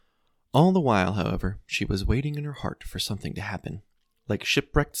All the while, however, she was waiting in her heart for something to happen. Like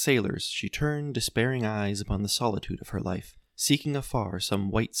shipwrecked sailors, she turned despairing eyes upon the solitude of her life, seeking afar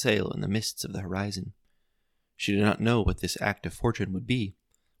some white sail in the mists of the horizon. She did not know what this act of fortune would be,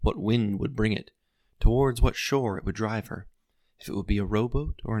 what wind would bring it, towards what shore it would drive her, if it would be a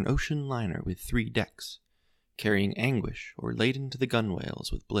rowboat or an ocean liner with 3 decks, carrying anguish or laden to the gunwales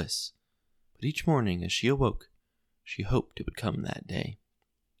with bliss. But each morning as she awoke, she hoped it would come that day.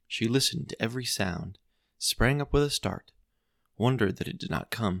 She listened to every sound, sprang up with a start, wondered that it did not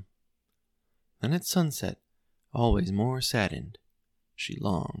come. Then at sunset, always more saddened, she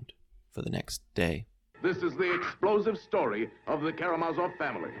longed for the next day. This is the explosive story of the Karamazov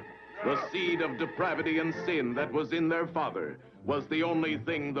family. The seed of depravity and sin that was in their father was the only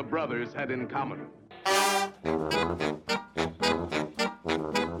thing the brothers had in common.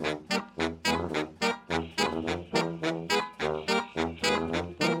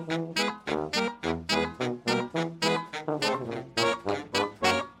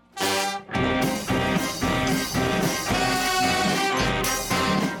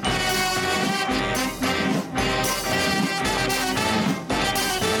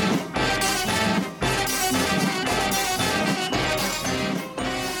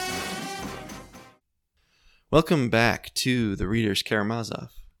 Welcome back to The Reader's Karamazov.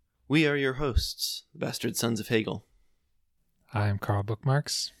 We are your hosts, the Bastard Sons of Hegel. I'm Carl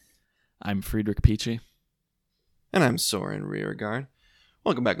Bookmarks. I'm Friedrich Peachy. And I'm Soren Rearguard.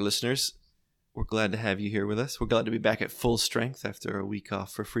 Welcome back, listeners. We're glad to have you here with us. We're glad to be back at full strength after a week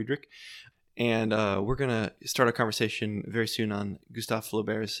off for Friedrich. And we're going to start a conversation very soon on Gustave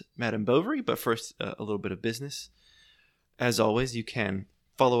Flaubert's Madame Bovary. But first, a little bit of business. As always, you can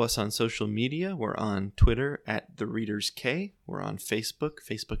follow us on social media. We're on Twitter at The Readers K. We're on Facebook,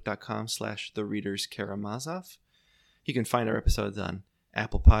 facebook.com/TheReadersKaramazov. You can find our episodes on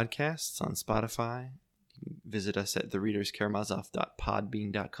Apple Podcasts, on Spotify. You can visit us at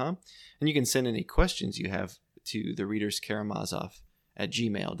thereaderskaramazov.podbean.com. And you can send any questions you have to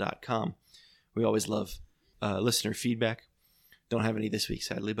thereaderskaramazov@gmail.com. We always love listener feedback. Don't have any this week,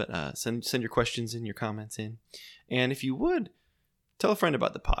 sadly, but send your questions in, your comments in. And if you would, tell a friend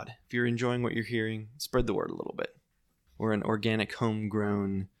about the pod. If you're enjoying what you're hearing, spread the word a little bit. We're an organic,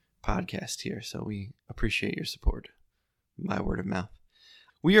 homegrown podcast here, so we appreciate your support by word of mouth.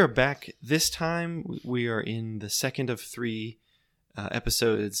 We are back this time. We are in the second of 3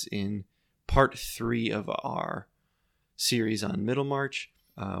 episodes in part 3 of our series on Middlemarch.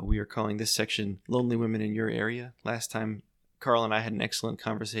 We are calling this section Lonely Women in Your Area. Last time, Carl and I had an excellent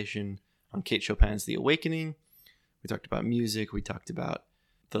conversation on Kate Chopin's The Awakening. We talked about music. We talked about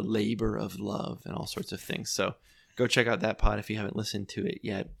the labor of love and all sorts of things. So go check out that pod if you haven't listened to it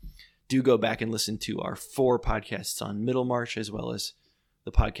yet. Do go back and listen to our 4 podcasts on Middlemarch, as well as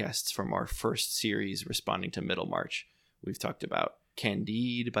the podcasts from our first series responding to Middlemarch. We've talked about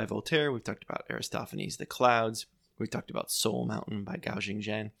Candide by Voltaire. We've talked about Aristophanes' The Clouds. We've talked about Soul Mountain by Gao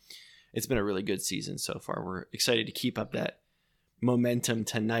Jingzhen. It's been a really good season so far. We're excited to keep up that momentum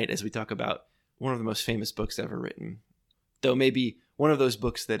tonight as we talk about one of the most famous books ever written, though maybe one of those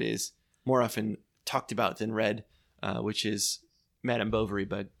books that is more often talked about than read, which is Madame Bovary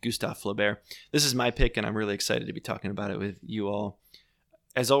by Gustave Flaubert. This is my pick, and I'm really excited to be talking about it with you all.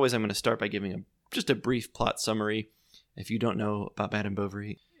 As always, I'm going to start by giving just a brief plot summary, if you don't know about Madame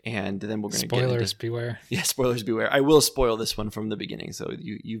Bovary, and then we're going to get into... Spoilers beware. Yeah, spoilers beware. I will spoil this one from the beginning, so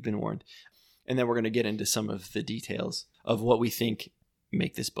you've been warned. And then we're going to get into some of the details of what we think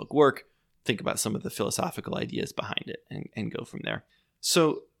make this book work, think about some of the philosophical ideas behind it, and go from there.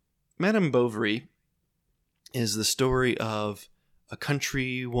 So, Madame Bovary is the story of a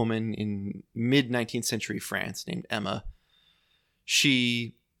country woman in mid-19th century France named Emma.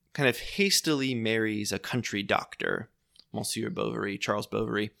 She kind of hastily marries a country doctor, Monsieur Bovary, Charles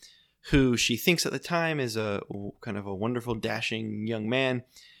Bovary, who she thinks at the time is a kind of a wonderful, dashing young man.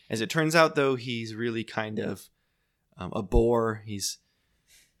 As it turns out, though, he's really kind of a bore. He's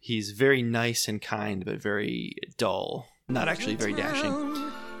very nice and kind, but very dull, not actually very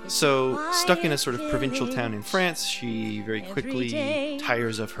dashing. So, stuck in a sort of provincial town in France, she very quickly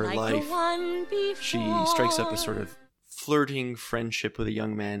tires of her life. She strikes up a sort of flirting friendship with a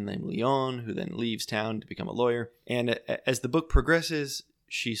young man named Leon, who then leaves town to become a lawyer. And as the book progresses,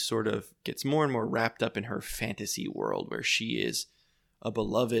 she sort of gets more and more wrapped up in her fantasy world, where she is a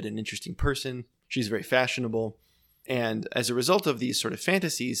beloved and interesting person. She's very fashionable. And as a result of these sort of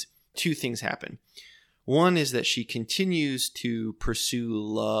fantasies, 2 things happen. One is that she continues to pursue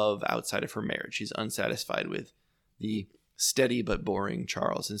love outside of her marriage. She's unsatisfied with the steady but boring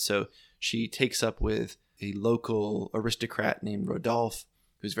Charles. And so she takes up with a local aristocrat named Rodolphe,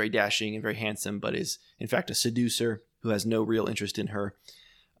 who's very dashing and very handsome, but is in fact a seducer who has no real interest in her.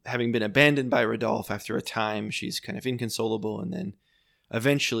 Having been abandoned by Rodolphe after a time, she's kind of inconsolable, and then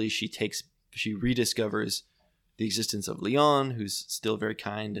eventually she rediscovers the existence of Leon, who's still very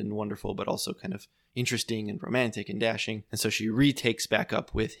kind and wonderful, but also kind of interesting and romantic and dashing. And so she retakes back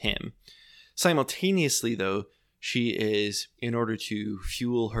up with him. Simultaneously, though, she is, in order to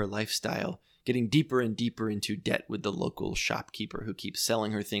fuel her lifestyle, getting deeper and deeper into debt with the local shopkeeper who keeps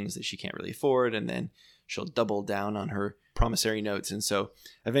selling her things that she can't really afford, and then she'll double down on her promissory notes. And so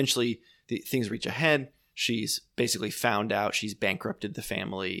eventually things reach a head. She's basically found out. She's bankrupted the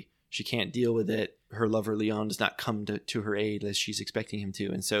family. She can't deal with it. Her lover Leon does not come to her aid as she's expecting him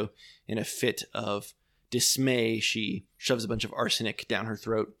to. And so in a fit of dismay, she shoves a bunch of arsenic down her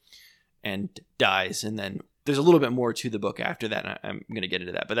throat and dies. And then there's a little bit more to the book after that, and I'm going to get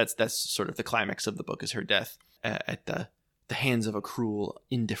into that. But that's sort of the climax of the book, is her death at the hands of a cruel,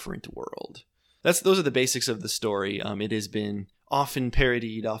 indifferent world. Those are the basics of the story. It has been often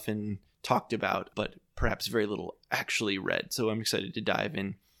parodied, often talked about, but perhaps very little actually read. So I'm excited to dive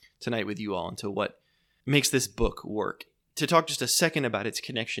in tonight with you all into what makes this book work. To talk just a second about its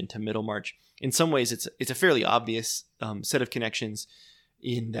connection to Middlemarch, in some ways it's a fairly obvious set of connections,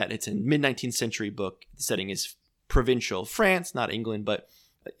 in that it's a mid-19th century book. The setting is provincial France, not England, but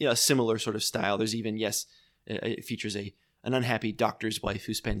a similar sort of style. There's even, it features an unhappy doctor's wife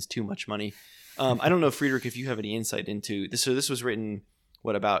who spends too much money. I don't know, Friedrich, if you have any insight into this. So this was written,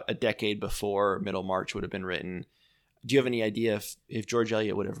 about a decade before Middlemarch would have been written. Do you have any idea if George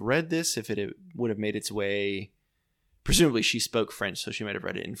Eliot would have read this, if it would have made its way? Presumably she spoke French, so she might have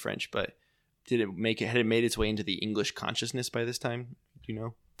read it in French, but had it made its way into the English consciousness by this time? Do you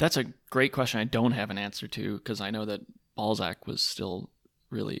know? That's a great question I don't have an answer to, because I know that Balzac was still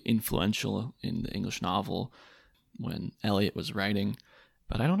really influential in the English novel when Eliot was writing.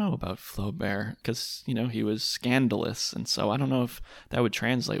 But I don't know about Flaubert, because, he was scandalous. And so I don't know if that would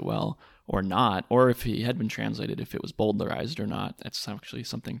translate well or not, or if he had been translated, if it was Bowdlerized or not. That's actually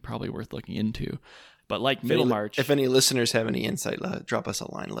something probably worth looking into. But like Middlemarch... If any listeners have any insight, drop us a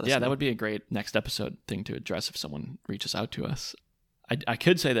line. Let us know. Yeah, that would be a great next episode thing to address if someone reaches out to us. I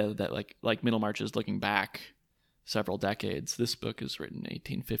could say that like Middlemarch is looking back several decades. This book is written in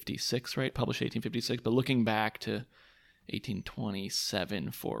 1856, right? Published 1856, but looking back to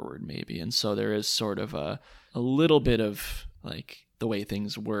 1827 forward maybe. And so there is sort of a little bit of like the way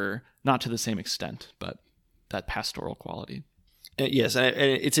things were, not to the same extent, but that pastoral quality. Yes, and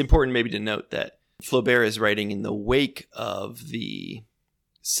it's important maybe to note that Flaubert is writing in the wake of the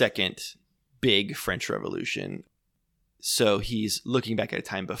second big French Revolution. So he's looking back at a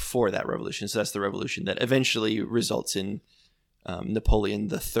time before that revolution. So that's the revolution that eventually results in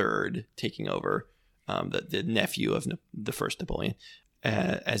Napoleon III taking over, the nephew of the first Napoleon,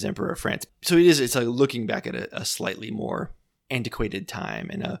 as Emperor of France. So it's like looking back at a slightly more antiquated time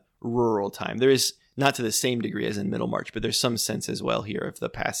and a rural time. There is, not to the same degree as in Middlemarch, but there's some sense as well here of the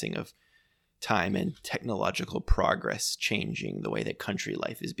passing of time and technological progress changing the way that country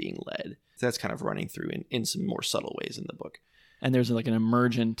life is being led. So that's kind of running through in some more subtle ways in the book. And there's like an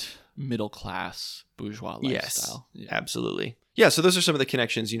emergent middle class bourgeois lifestyle. Yes, absolutely. Yeah, so those are some of the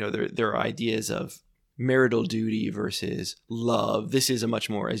connections. There are ideas of marital duty versus love. This is a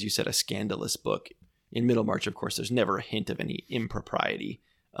much more, as you said, a scandalous book. In Middlemarch, of course, there's never a hint of any impropriety,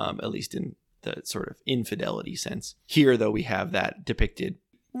 at least in the sort of infidelity sense. Here, though, we have that depicted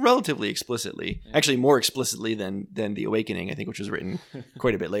relatively explicitly, actually more explicitly than The Awakening, I think, which was written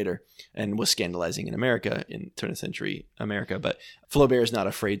quite a bit later and was scandalizing in America, in turn of century America. But Flaubert is not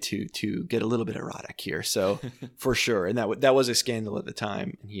afraid to get a little bit erotic here, so for sure. And that was a scandal at the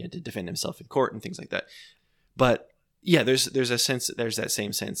time, and he had to defend himself in court and things like that. But yeah, there's that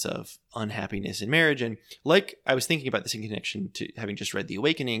same sense of unhappiness in marriage. And like I was thinking about this in connection to having just read The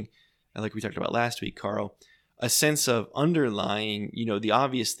Awakening, and like we talked about last week, Carl, a sense of underlying, the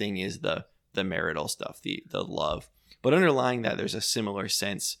obvious thing is the marital stuff, the love. But underlying that, there's a similar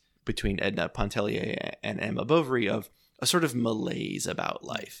sense between Edna Pontellier and Emma Bovary of a sort of malaise about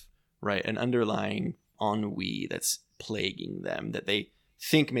life, right? An underlying ennui that's plaguing them, that they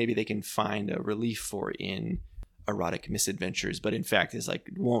think maybe they can find a relief for in erotic misadventures, but in fact is like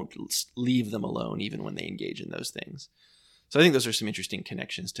won't leave them alone even when they engage in those things. So I think those are some interesting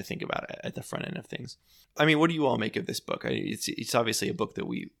connections to think about at the front end of things. I mean, what do you all make of this book? It's obviously a book that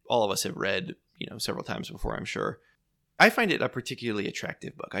all of us have read, several times before, I'm sure. I find it a particularly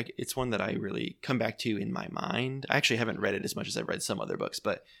attractive book. It's one that I really come back to in my mind. I actually haven't read it as much as I've read some other books,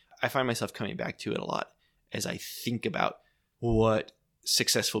 but I find myself coming back to it a lot as I think about what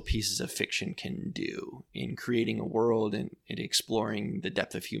successful pieces of fiction can do in creating a world and exploring the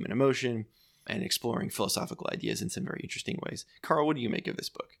depth of human emotion and exploring philosophical ideas in some very interesting ways. Carl, what do you make of this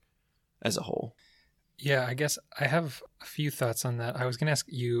book as a whole? Yeah, I guess I have a few thoughts on that. I was going to ask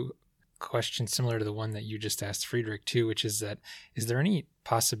you a question similar to the one that you just asked Friedrich too, which is that, is there any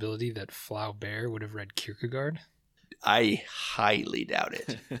possibility that Flaubert would have read Kierkegaard? I highly doubt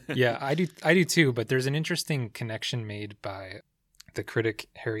it. Yeah, I do too, but there's an interesting connection made by the critic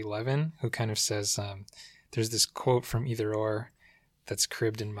Harry Levin, who kind of says, there's this quote from Either Or that's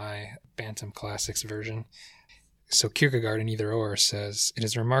cribbed in my Bantam Classics version. So Kierkegaard in Either Or says, "It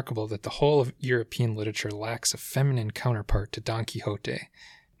is remarkable that the whole of European literature lacks a feminine counterpart to Don Quixote.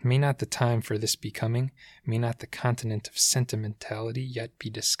 May not the time for this be coming? May not the continent of sentimentality yet be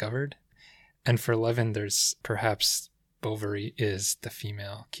discovered?" And for Levin, there's perhaps Bovary is the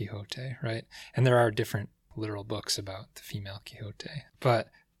female Quixote, right? And there are different literal books about the female Quixote. But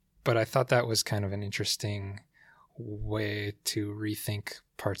I thought that was kind of an interesting way to rethink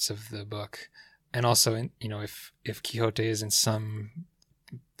parts of the book. And also, if Quixote is in some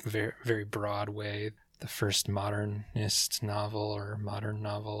very, very broad way the first modernist novel or modern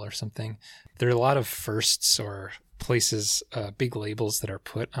novel or something, there are a lot of firsts or places, big labels that are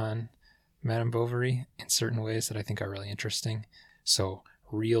put on Madame Bovary in certain ways that I think are really interesting. So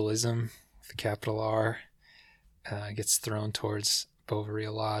realism, with a capital R, gets thrown towards Bovary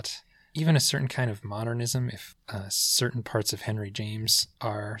a lot. Even a certain kind of modernism, if certain parts of Henry James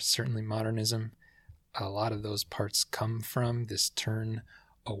are certainly modernism, a lot of those parts come from this turn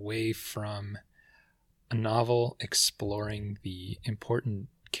away from a novel exploring the important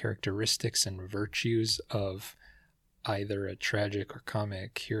characteristics and virtues of either a tragic or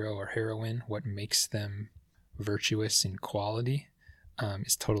comic hero or heroine. What makes them virtuous in quality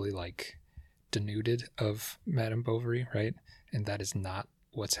is totally like denuded of Madame Bovary, right? And that is not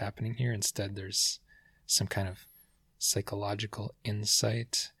what's happening here. Instead, there's some kind of psychological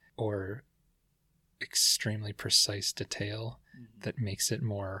insight or extremely precise detail that makes it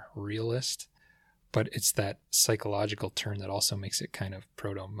more realist. But it's that psychological turn that also makes it kind of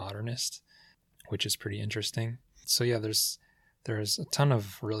proto-modernist, which is pretty interesting. So yeah, there's a ton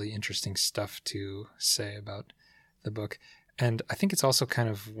of really interesting stuff to say about the book. And I think it's also kind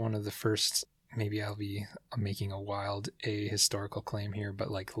of one of the first, maybe I'll be making a wild ahistorical claim here,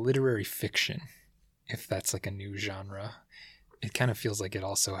 but like literary fiction, if that's like a new genre, it kind of feels like it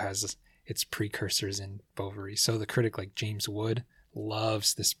also has its precursors in Bovary. So the critic like James Wood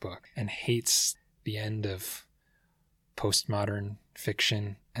loves this book and hates the end of postmodern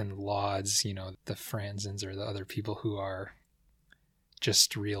fiction and lauds, the Franzens or the other people who are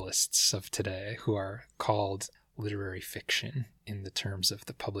just realists of today, who are called literary fiction in the terms of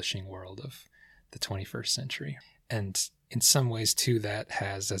the publishing world of the 21st century. And in some ways, too, that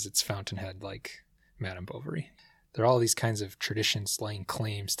has as its fountainhead, like Madame Bovary. There are all these kinds of traditions laying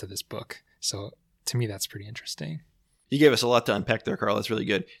claims to this book. So to me, that's pretty interesting. You gave us a lot to unpack there, Carl. That's really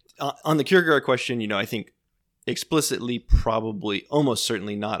good. On the Kierkegaard question, I think explicitly, probably, almost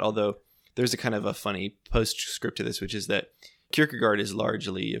certainly not, although there's a kind of a funny postscript to this, which is that Kierkegaard is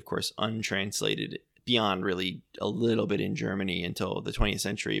largely, of course, untranslated beyond really a little bit in Germany until the 20th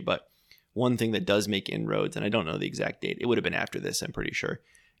century. But one thing that does make inroads, and I don't know the exact date, it would have been after this, I'm pretty sure,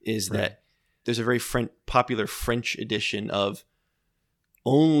 is that there's a very popular French edition of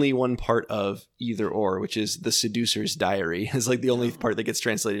only one part of Either Or, which is The Seducer's Diary. It's like the only part that gets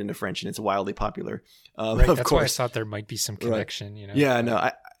translated into French, and it's wildly popular. Right, that's why I thought there might be some connection. Right. Yeah, no,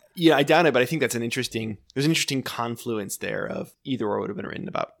 I doubt it, but I think there's an interesting confluence there of Either Or would have been written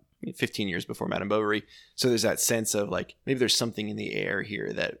about 15 years before Madame Bovary. So there's that sense of like, maybe there's something in the air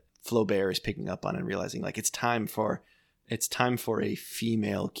here that Flaubert is picking up on and realizing like it's time for a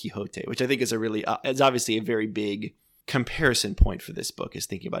female Quixote, which I think is it's obviously a very big comparison point for this book, is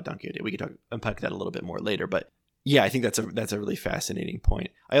thinking about Don Quixote. We could unpack that a little bit more later, but yeah, I think that's a really fascinating point.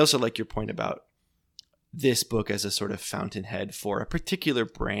 I also like your point about this book as a sort of fountainhead for a particular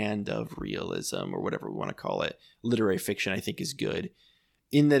brand of realism, or whatever we want to call it. Literary fiction, I think, is good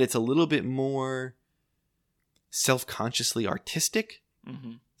in that it's a little bit more self-consciously artistic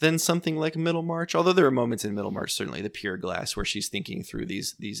than something like Middlemarch. Although there are moments in Middlemarch, certainly the Pure Glass, where she's thinking through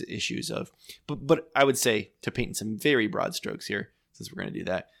these issues of, but I would say, to paint in some very broad strokes here, since we're going to do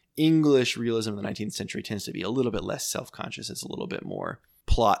that, English realism in the 19th century tends to be a little bit less self-conscious. It's a little bit more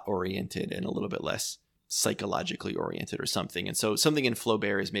plot-oriented and a little bit less psychologically oriented or something. And so something in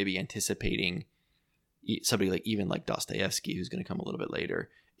Flaubert is maybe anticipating somebody even like Dostoevsky, who's going to come a little bit later,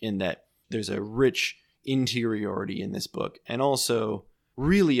 in that there's a rich interiority in this book, and also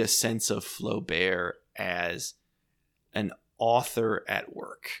really a sense of Flaubert as an author at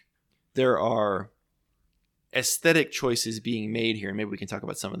work. There are aesthetic choices being made here, and maybe we can talk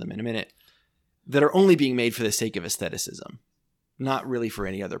about some of them in a minute, that are only being made for the sake of aestheticism, not really for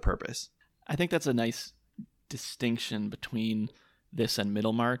any other purpose. I think that's a nice distinction between this and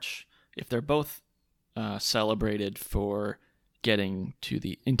Middlemarch. If they're both celebrated for getting to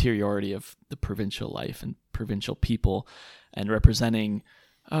the interiority of the provincial life and provincial people and representing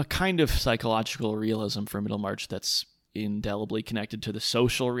a kind of psychological realism for Middlemarch that's indelibly connected to the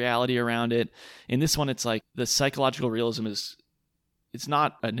social reality around it. In this one, it's like the psychological realism it's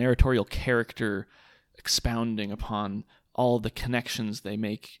not a narratorial character expounding upon all the connections they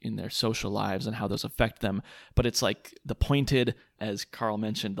make in their social lives and how those affect them, but it's like the pointed, as Carl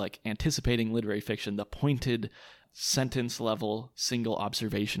mentioned, like anticipating literary fiction, the pointed sentence level single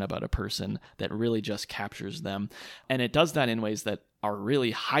observation about a person that really just captures them. And it does that in ways that are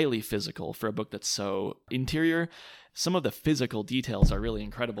really highly physical for a book that's so interior. Some of the physical details are really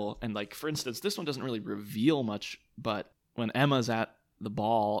incredible. And like, for instance, this one doesn't really reveal much, but when Emma's at the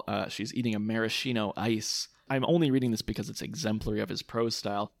ball, she's eating a maraschino ice. I'm only reading this because it's exemplary of his prose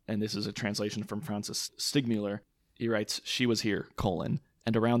style, and this is a translation from Francis Stigmuller. He writes, "She was here,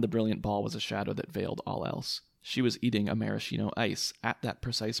 and around the brilliant ball was a shadow that veiled all else. She was eating a maraschino ice at that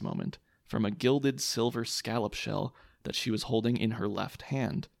precise moment from a gilded silver scallop shell that she was holding in her left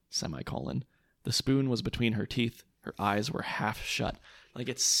hand, The spoon was between her teeth, her eyes were half shut." Like,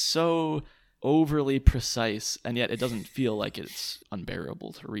 it's so overly precise, and yet it doesn't feel like it's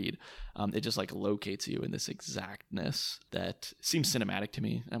unbearable to read. It just like locates you in this exactness that seems cinematic to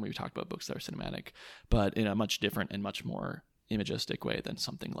me. And we've talked about books that are cinematic, but in a much different and much more imagistic way than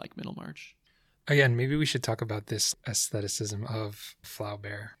something like Middlemarch. Again, maybe we should talk about this aestheticism of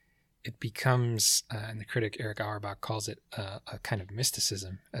Flaubert. It becomes, and the critic Eric Auerbach calls it a kind of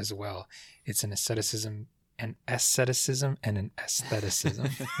mysticism as well. It's an asceticism, an aestheticism, and an aestheticism,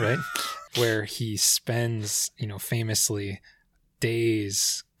 right? Where he spends, famously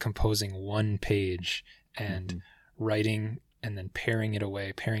days composing one page and writing and then pairing it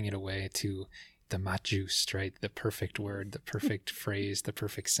away to the mat juste, right? The perfect word, the perfect phrase, the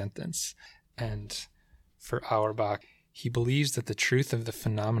perfect sentence. And for Auerbach, he believes that the truth of the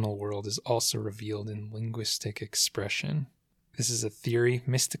phenomenal world is also revealed in linguistic expression. This is a theory,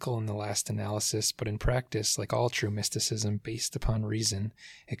 mystical in the last analysis, but in practice, like all true mysticism, based upon reason,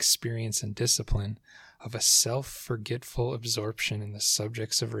 experience, and discipline, of a self-forgetful absorption in the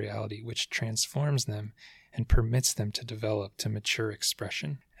subjects of reality, which transforms them and permits them to develop to mature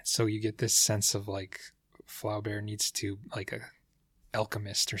expression. And so you get this sense of like Flaubert needs to, like a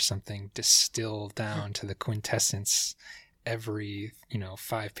alchemist or something, distill down to the quintessence every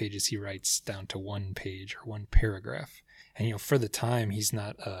 5 pages he writes down to 1 page or 1 paragraph. And for the time, he's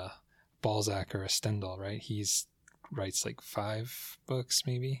not a Balzac or a Stendhal, right? He's writes like 5 books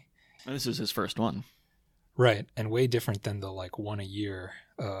maybe, and this is his first one, right? And way different than the like 1 a year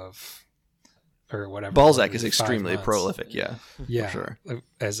of or whatever. Balzac is extremely prolific, yeah, for sure.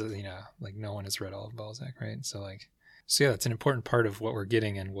 As like no one has read all of Balzac, right? So yeah, it's an important part of what we're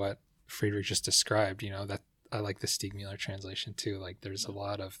getting and what Friedrich just described. That I like the Stigmuller translation too. Like there's a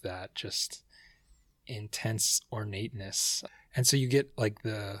lot of that just intense ornateness, and so you get like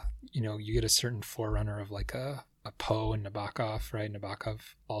you get a certain forerunner of like a Poe and Nabokov, right? Nabokov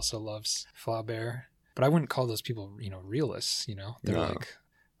also loves Flaubert, but I wouldn't call those people realists. They're like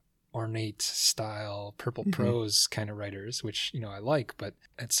ornate style purple prose kind of writers, which I like, but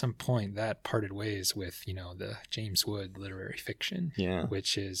at some point that parted ways with the James Wood literary fiction,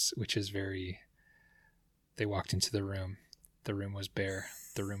 which is very, they walked into the room was bare,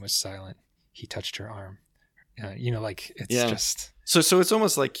 the room was silent, he touched her arm, it's just so it's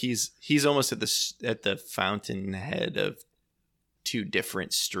almost like he's almost at the fountainhead of 2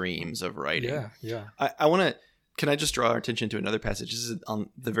 different streams of writing. I want to, can I just draw our attention to another passage? This is on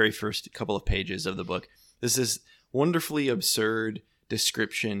the very first couple of pages of the book. This is wonderfully absurd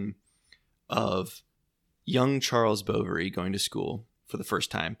description of young Charles Bovary going to school for the first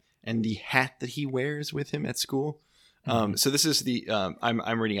time and the hat that he wears with him at school. So this is the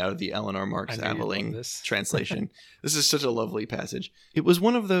I'm reading out of the Eleanor Marx Aveling translation. This is such a lovely passage. "It was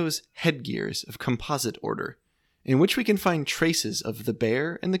one of those headgears of composite order, in which we can find traces of the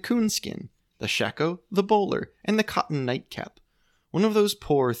bear and the coonskin, the shako, the bowler, and the cotton nightcap. One of those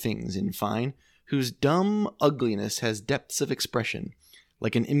poor things, in fine, whose dumb ugliness has depths of expression,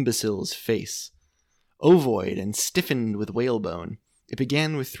 like an imbecile's face. Ovoid and stiffened with whalebone, it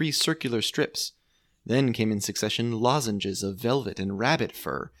began with 3 circular strips. Then came in succession lozenges of velvet and rabbit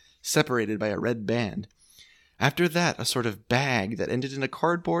fur, separated by a red band. After that, a sort of bag that ended in a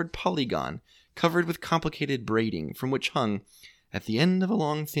cardboard polygon, covered with complicated braiding, from which hung, at the end of a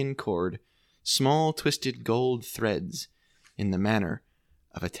long thin cord, small twisted gold threads in the manner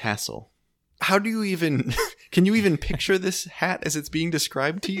of a tassel. How do you even... Can you even picture this hat as it's being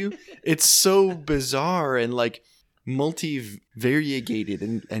described to you? It's so bizarre and like multi-variegated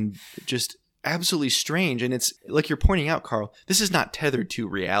and just absolutely strange. And it's like you're pointing out, Carl, this is not tethered to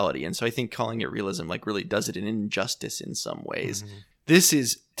reality. And so I think calling it realism like really does it an injustice in some ways. Mm-hmm. This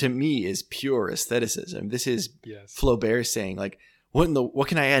is, to me, is pure aestheticism. This is Flaubert saying like, what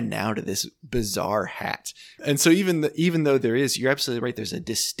can I add now to this bizarre hat? And so even though there is, you're absolutely right, there's a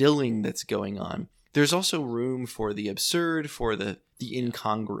distilling that's going on. There's also room for the absurd, for the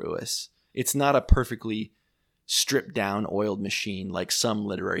incongruous. It's not a perfectly stripped down, oiled machine like some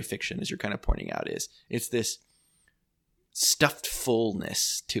literary fiction, as you're kind of pointing out, is. It's this stuffed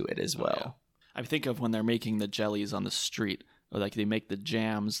fullness to it as well. Yeah. I think of when they're making the jellies on the street, or like they make the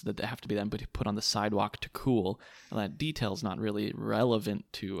jams that they have to be then put on the sidewalk to cool. And that detail's not really relevant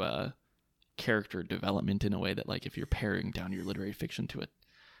to character development in a way that, like, if you're paring down your literary fiction to a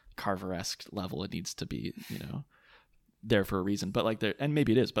Carver-esque level, it needs to be, there for a reason. But like and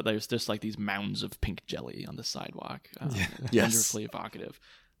maybe it is, but there's just like these mounds of pink jelly on the sidewalk. Wonderfully evocative.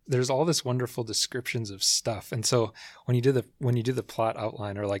 There's all this wonderful descriptions of stuff. And so when you do the plot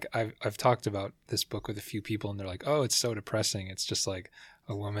outline, or like I've talked about this book with a few people and they're like, oh, it's so depressing. It's just like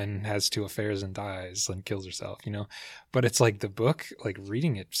a woman has 2 affairs and dies and kills herself, but it's like the book, like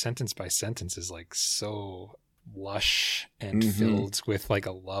reading it sentence by sentence is like so lush and filled with like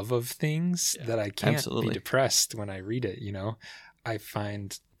a love of things that I can't be depressed when I read it. I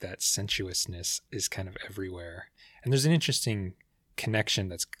find that sensuousness is kind of everywhere. And there's an interesting connection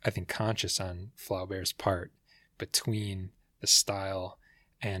that's, I think, conscious on Flaubert's part between the style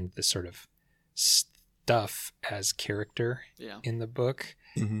and the sort of stuff as character in the book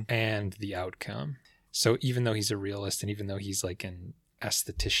and the outcome. So even though he's a realist and even though he's like an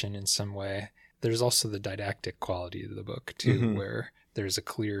aesthetician in some way, there's also the didactic quality of the book too, where there's a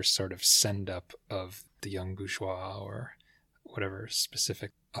clear sort of send up of the young bourgeois, or whatever specific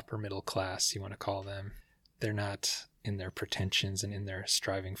upper middle class you want to call them. They're not in their pretensions and in their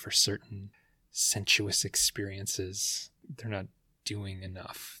striving for certain sensuous experiences. They're not doing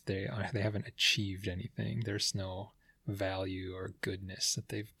enough. They haven't achieved anything. There's no value or goodness that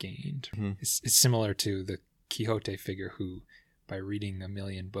they've gained. It's similar to the Quixote figure who, by reading 1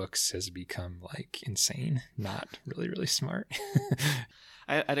 million books, has become like insane, not really, really smart.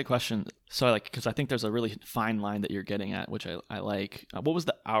 I had a question. So because I think there's a really fine line that you're getting at, which I like. What was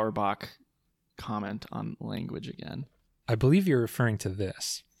the Auerbach comment on language again? I believe you're referring to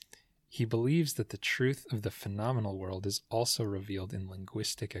this. He believes that the truth of the phenomenal world is also revealed in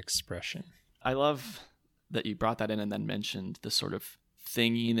linguistic expression. I love that you brought that in and then mentioned the sort of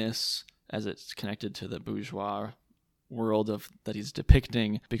thinginess as it's connected to the bourgeois world that he's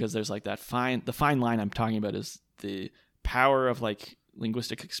depicting, because there's like the fine line I'm talking about is the power of like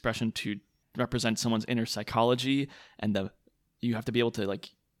linguistic expression to represent someone's inner psychology, and you have to be able to like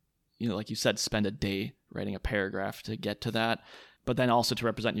you said, spend a day writing a paragraph to get to that, but then also to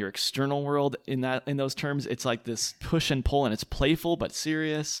represent your external world in those terms. It's like this push and pull, and it's playful but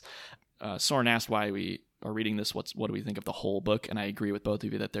serious. Soren asked why we are reading this. What do we think of the whole book? And I agree with both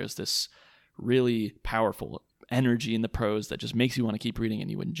of you that there's this really powerful energy in the prose that just makes you want to keep reading and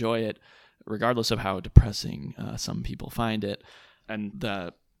you enjoy it, regardless of how depressing some people find it. And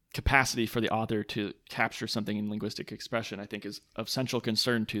the capacity for the author to capture something in linguistic expression, I think, is of central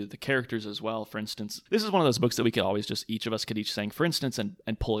concern to the characters as well. For instance, this is one of those books that we could always just, each of us could each saying, for instance,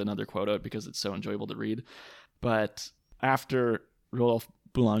 and pull another quote out because it's so enjoyable to read. But after Rodolphe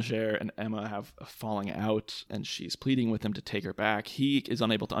Boulanger and Emma have a falling out and she's pleading with him to take her back, he is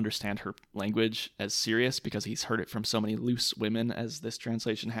unable to understand her language as serious because he's heard it from so many loose women, as this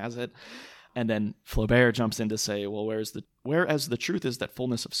translation has it. And then Flaubert jumps in to say, well, whereas the truth is that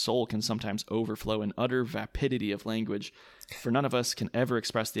fullness of soul can sometimes overflow in utter vapidity of language, for none of us can ever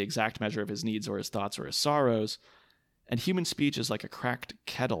express the exact measure of his needs or his thoughts or his sorrows, and human speech is like a cracked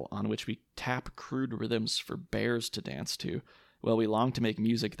kettle on which we tap crude rhythms for bears to dance to, while we long to make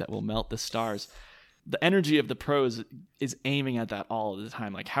music that will melt the stars. The energy of the prose is aiming at that all the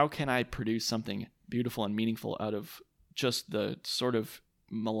time. Like, how can I produce something beautiful and meaningful out of just the sort of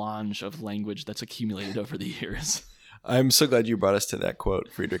melange of language that's accumulated over the years? I'm so glad you brought us to that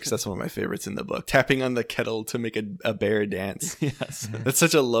quote, Friedrich, because that's one of my favorites in the book. Tapping on the kettle to make a bear dance. Yes. That's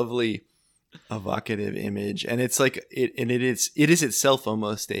such a lovely, evocative image. And it's like, it is itself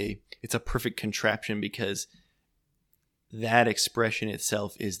almost it's a perfect contraption, because that expression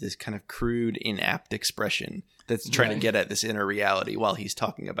itself is this kind of crude, inapt expression that's trying to get at this inner reality while he's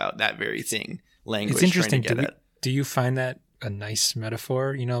talking about that very thing. Language. It's interesting. Trying to get at. Do you find that a nice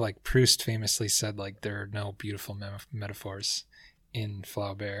metaphor? You know, like Proust famously said, like, there are no beautiful metaphors in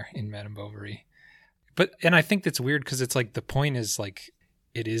Flaubert, in Madame Bovary. And I think that's weird because it's like the point is like,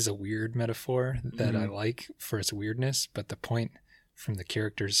 it is a weird metaphor that I like for its weirdness, but the point from the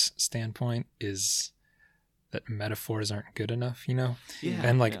character's standpoint is that metaphors aren't good enough, you know? Yeah.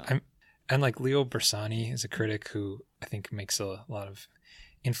 And like Leo Bersani is a critic who I think makes a lot of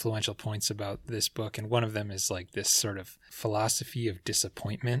influential points about this book, and one of them is like this sort of philosophy of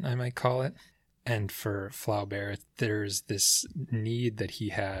disappointment, I might call it. And for Flaubert, there's this need that he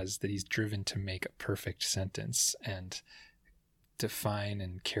has, that he's driven to make a perfect sentence and define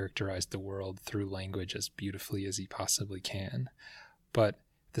and characterize the world through language as beautifully as he possibly can. But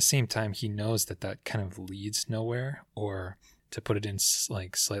at the same time, he knows that that kind of leads nowhere, or to put it in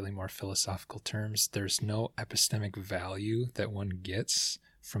like slightly more philosophical terms, there's no epistemic value that one gets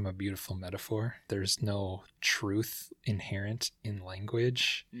from a beautiful metaphor. There's no truth inherent in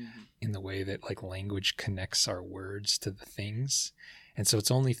language in the way that like language connects our words to the things. And so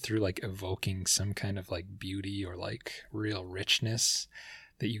it's only through like evoking some kind of like beauty or like real richness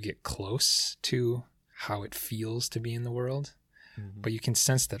that you get close to how it feels to be in the world. But you can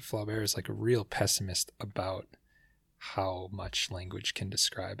sense that Flaubert is like a real pessimist about how much language can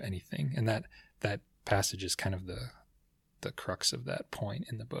describe anything. And that passage is kind of the crux of that point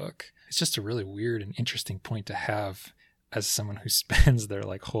in the book. It's just a really weird and interesting point to have as someone who spends their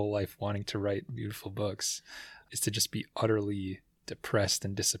like whole life wanting to write beautiful books, is to just be utterly depressed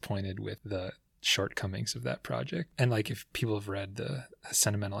and disappointed with the shortcomings of that project. And like, if people have read the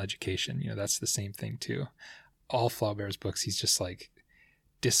Sentimental Education, you know, that's the same thing too. All Flaubert's books, he's just like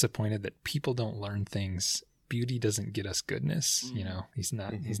disappointed that people don't learn things. Beauty doesn't get us goodness. You know, he's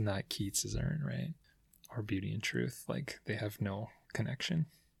not Keats's Urn, right? Or Beauty and Truth. Like, they have no connection.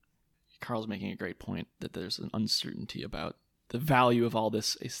 Carl's making a great point that there's an uncertainty about the value of all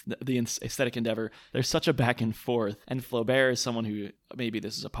this, the aesthetic endeavor. There's such a back and forth. And Flaubert is someone who, maybe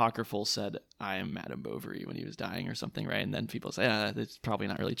this is apocryphal, said, I am Madame Bovary when he was dying or something, right? And then people say, that's probably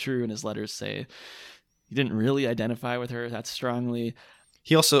not really true. And his letters say he didn't really identify with her that strongly.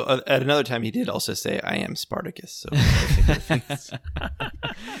 He also, at another time, he did also say, I am Spartacus. So I think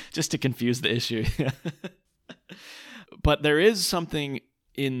just to confuse the issue. But there is something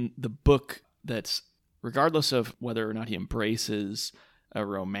in the book that's, regardless of whether or not he embraces a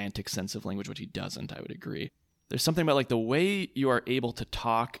romantic sense of language, which he doesn't, I would agree. There's something about like the way you are able to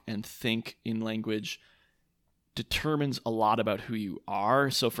talk and think in language determines a lot about who you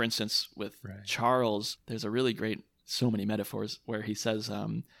are. So for instance, with Charles, there's a really great, so many metaphors where he says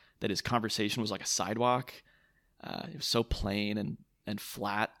that his conversation was like a sidewalk. It was so plain and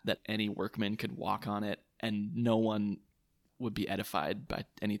flat that any workman could walk on it and no one would be edified by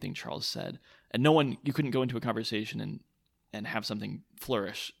anything Charles said. And you couldn't go into a conversation and have something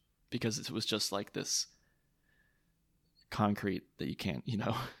flourish because it was just like this concrete that you can't,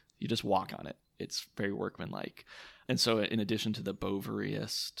 you just walk on it. It's very workmanlike. And so in addition to the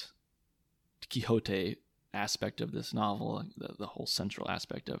Bovaryist Quixote aspect of this novel, the whole central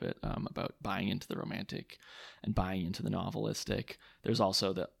aspect of it, about buying into the romantic and buying into the novelistic, there's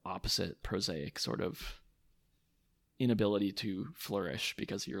also the opposite prosaic sort of inability to flourish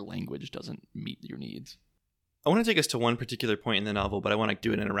because your language doesn't meet your needs. I want to take us to one particular point in the novel, but I want to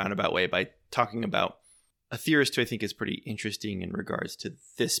do it in a roundabout way by talking about a theorist who I think is pretty interesting in regards to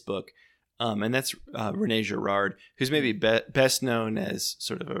this book. And that's René Girard, who's maybe best known as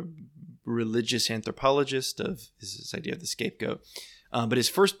sort of a religious anthropologist of this idea of the scapegoat. But his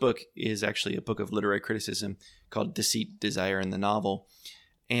first book is actually a book of literary criticism called Deceit, Desire, and the Novel.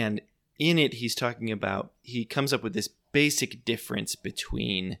 And in it, he comes up with this basic difference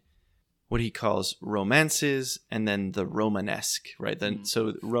between what he calls romances and then the Romanesque, right?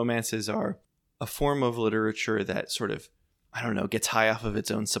 So romances are a form of literature that sort of, gets high off of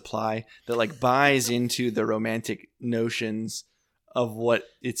its own supply, that like buys into the romantic notions of what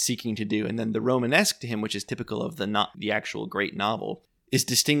it's seeking to do. And then the Romanesque to him, which is typical of the actual great novel, is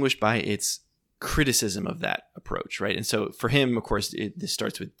distinguished by its criticism of that approach, right? And so for him, of course, this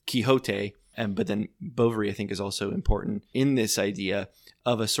starts with Quixote, but then Bovary, I think, is also important in this idea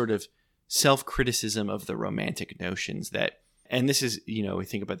of a sort of self-criticism of the romantic notions that, and this is, we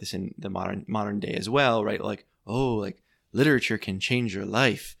think about this in the modern day as well, right? Like, literature can change your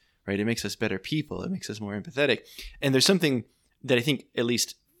life, right? It makes us better people. It makes us more empathetic. And there's something that I think at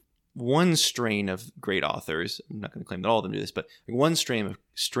least one strain of great authors, I'm not going to claim that all of them do this, but one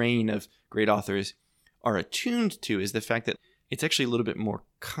strain of great authors are attuned to is the fact that it's actually a little bit more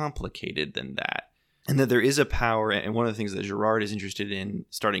complicated than that. And that there is a power, and one of the things that Girard is interested in,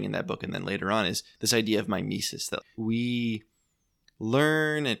 starting in that book and then later on, is this idea of mimesis, that we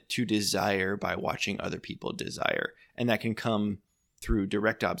learn to desire by watching other people desire. And that can come through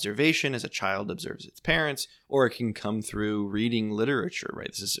direct observation as a child observes its parents, or it can come through reading literature, right?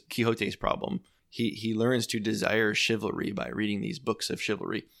 This is Quixote's problem. He learns to desire chivalry by reading these books of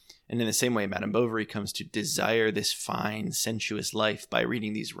chivalry. And in the same way, Madame Bovary comes to desire this fine, sensuous life by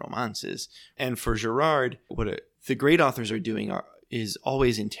reading these romances. And for Girard, the great authors are doing is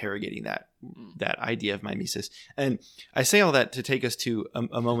always interrogating that idea of mimesis. And I say all that to take us to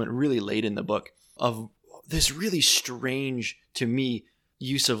a moment really late in the book of this really strange, to me,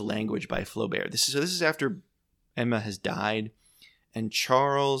 use of language by Flaubert. This is after Emma has died, and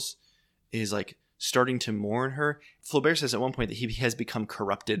Charles is like starting to mourn her. Flaubert says at one point that he has become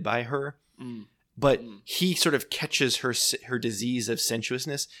corrupted by her, but he sort of catches her disease of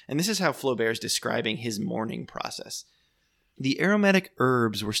sensuousness. And this is how Flaubert is describing his mourning process. The aromatic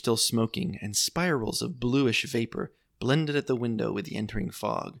herbs were still smoking, and spirals of bluish vapor blended at the window with the entering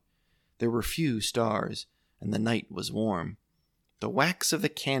fog. There were few stars, and the night was warm. The wax of the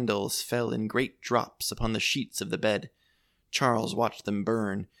candles fell in great drops upon the sheets of the bed. Charles watched them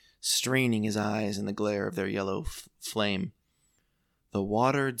burn, straining his eyes in the glare of their yellow flame. The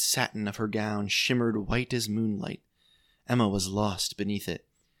watered satin of her gown shimmered white as moonlight. Emma was lost beneath it,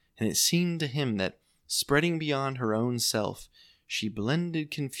 and it seemed to him that, spreading beyond her own self, she blended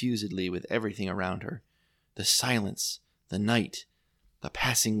confusedly with everything around her. The silence, the night, the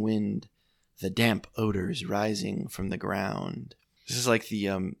passing wind, the damp odors rising from the ground. This is like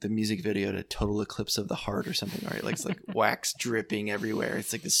the music video to Total Eclipse of the Heart or something, right? Like, it's like wax dripping everywhere.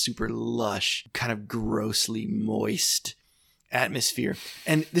 It's like this super lush, kind of grossly moist atmosphere.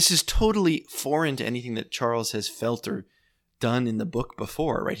 And this is totally foreign to anything that Charles has felt or done in the book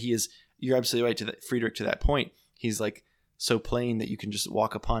before, right? You're absolutely right, Friedrich, to that point. He's like so plain that you can just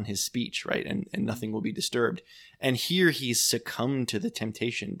walk upon his speech, right? And nothing will be disturbed. And here he's succumbed to the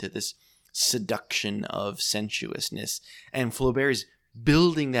temptation, to this seduction of sensuousness. And Flaubert is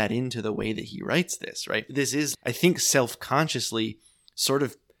building that into the way that he writes this, right? This is, I think, self-consciously sort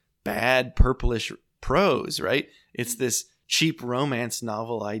of bad purplish prose, right? It's this cheap romance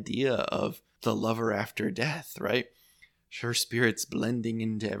novel idea of the lover after death, right? Her spirit's blending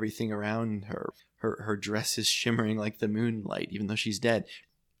into everything around her. Her dress is shimmering like the moonlight, even though she's dead.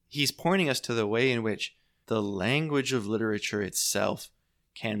 He's pointing us to the way in which the language of literature itself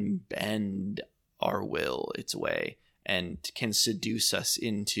can bend our will its way and can seduce us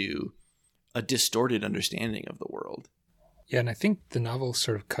into a distorted understanding of the world. Yeah, and I think the novel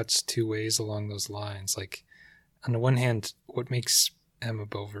sort of cuts two ways along those lines. Like, on the one hand, what makes Emma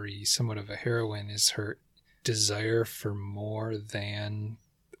Bovary somewhat of a heroine is her desire for more than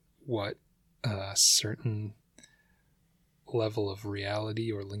what a certain level of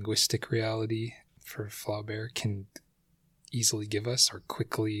reality or linguistic reality for Flaubert can easily give us or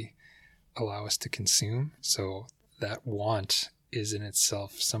quickly allow us to consume. So that want is in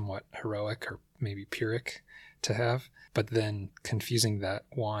itself somewhat heroic or maybe pyrrhic to have, but then confusing that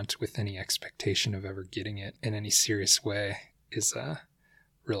want with any expectation of ever getting it in any serious way is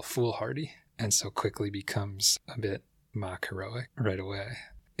real foolhardy, and so quickly becomes a bit mock heroic right away.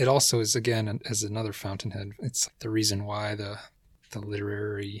 It also is, again, as another fountainhead, it's the reason why the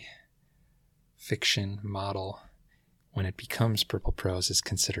literary fiction model, when it becomes purple prose, is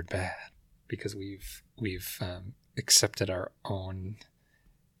considered bad, because we've accepted our own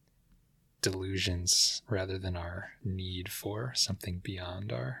delusions rather than our need for something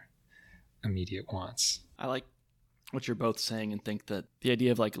beyond our immediate wants. I like what you're both saying and think that the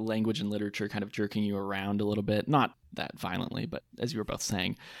idea of like language and literature kind of jerking you around a little bit, not that violently, but as you were both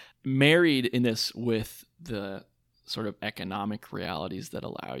saying, married in this with the sort of economic realities that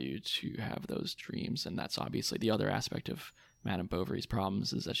allow you to have those dreams. And that's obviously the other aspect of Madame Bovary's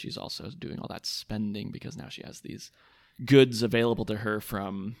problems, is that she's also doing all that spending because now she has these goods available to her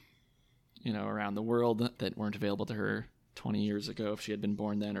from, around the world that weren't available to her 20 years ago if she had been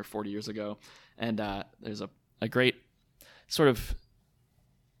born then, or 40 years ago. And there's a great sort of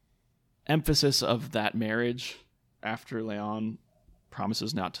emphasis of that marriage after Léon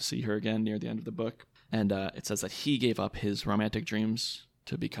promises not to see her again near the end of the book. And it says that he gave up his romantic dreams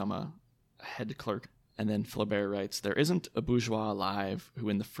to become a head clerk. And then Flaubert writes, "There isn't a bourgeois alive who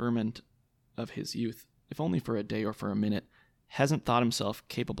in the ferment of his youth, if only for a day or for a minute, hasn't thought himself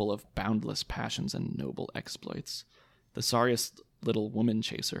capable of boundless passions and noble exploits. The sorriest little woman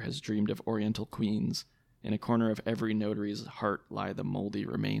chaser has dreamed of oriental queens. In a corner of every notary's heart lie the moldy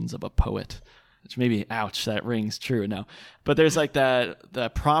remains of a poet." which maybe, ouch, that rings true. No, but there's like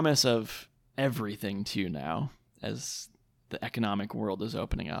the promise of everything to you now as the economic world is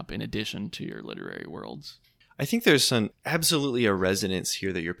opening up in addition to your literary worlds. I think there's absolutely a resonance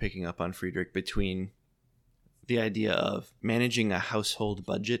here that you're picking up on, Friedrich, between the idea of managing a household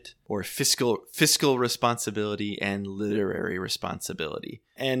budget or fiscal responsibility and literary responsibility.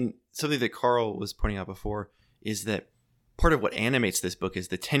 And something that Carl was pointing out before is that part of what animates this book is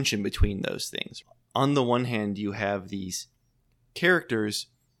the tension between those things. On the one hand, you have these characters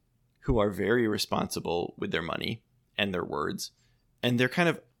who are very responsible with their money and their words, and they're kind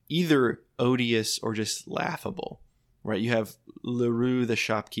of either odious or just laughable, right? You have Leroux, the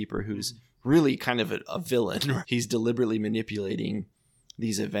shopkeeper, who's really kind of a villain. He's deliberately manipulating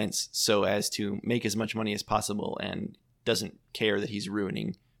these events so as to make as much money as possible and doesn't care that he's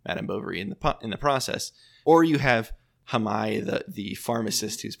ruining Madame Bovary in the process. Or you have Hamai, the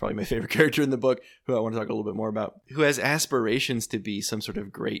pharmacist, who's probably my favorite character in the book, who I want to talk a little bit more about, who has aspirations to be some sort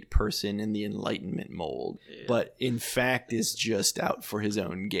of great person in the Enlightenment mold, but in fact is just out for his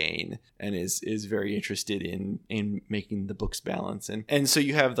own gain and is very interested in making the books balance. And so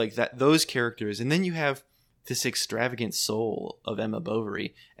you have like those characters, and then you have this extravagant soul of Emma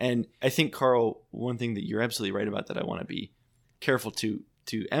Bovary. And I think, Carl, one thing that you're absolutely right about that I want to be careful to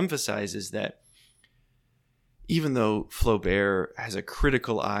emphasize is that even though Flaubert has a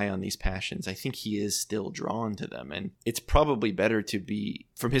critical eye on these passions, I think he is still drawn to them. And it's probably better to be,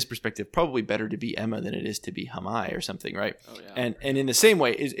 from his perspective, probably better to be Emma than it is to be Hamai or something, right? Oh, yeah. And in the same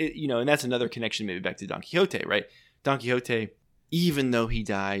way, and that's another connection maybe back to Don Quixote, right? Don Quixote, even though he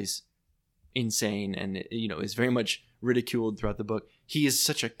dies insane and, is very much ridiculed throughout the book, he is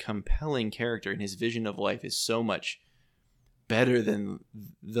such a compelling character, and his vision of life is so much better than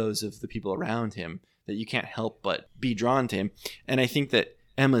those of the people around him that you can't help but be drawn to him. And I think that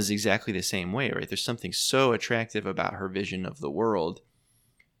Emma's exactly the same way, right? There's something so attractive about her vision of the world.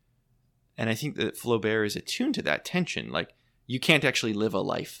 And I think that Flaubert is attuned to that tension. Like, you can't actually live a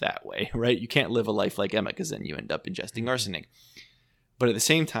life that way, right? You can't live a life like Emma, because then you end up ingesting arsenic. But at the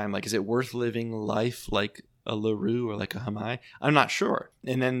same time, like, is it worth living life like a Leroux or like a Hamai? I'm not sure.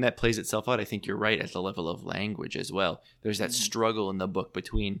 And then that plays itself out. I think you're right at the level of language as well. There's that struggle in the book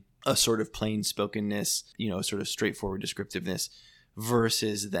between a sort of plain spokenness, sort of straightforward descriptiveness,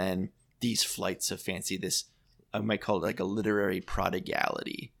 versus then these flights of fancy, this, I might call it like a literary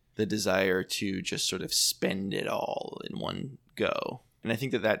prodigality, the desire to just sort of spend it all in one go. And I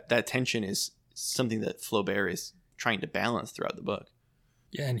think that tension is something that Flaubert is trying to balance throughout the book.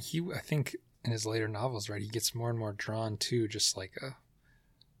 Yeah, and I think in his later novels, right, he gets more and more drawn to just like a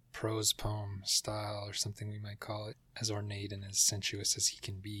prose poem style or something we might call it, as ornate and as sensuous as he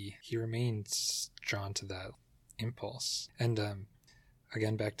can be. He remains drawn to that impulse. And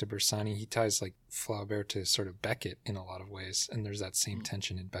again, back to Bersani, he ties like Flaubert to sort of Beckett in a lot of ways, and there's that same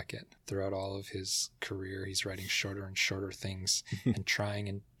tension in Beckett. Throughout all of his career, he's writing shorter and shorter things and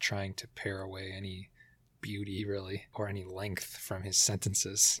trying to pare away any beauty, really, or any length from his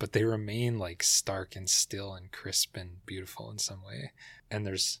sentences, but they remain like stark and still and crisp and beautiful in some way. And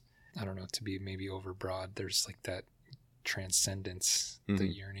there's, I don't know, to be maybe overbroad, there's like that transcendence, the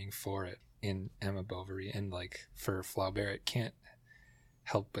yearning for it in Emma Bovary. And like for Flaubert, it can't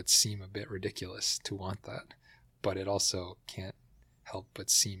help but seem a bit ridiculous to want that, but it also can't help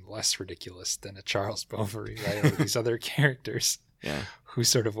but seem less ridiculous than a Charles Bovary, right? Or these other characters who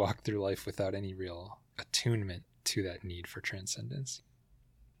sort of walk through life without any real attunement to that need for transcendence.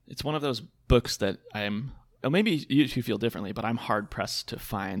 It's one of those books that maybe you two feel differently, but I'm hard pressed to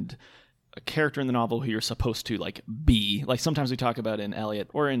find a character in the novel who you're supposed to like be. Like sometimes we talk about in Eliot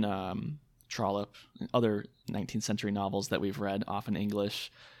or in Trollope, other 19th century novels that we've read, often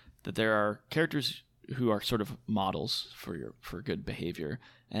English, that there are characters who are sort of models for good behavior,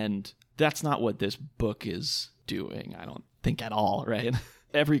 and that's not what this book is doing, I don't think, at all, right?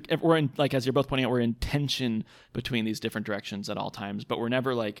 We're in, like, as you're both pointing out, we're in tension between these different directions at all times, but we're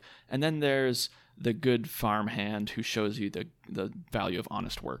never like, and then there's the good farmhand who shows you the value of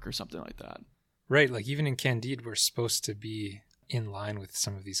honest work or something like that. Right. Like even in Candide, we're supposed to be in line with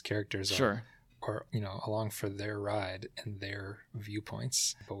some of these characters, sure, or along for their ride and their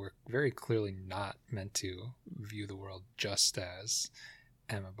viewpoints, but we're very clearly not meant to view the world just as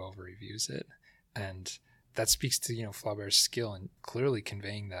Emma Bovary views it. And that speaks to, Flaubert's skill in clearly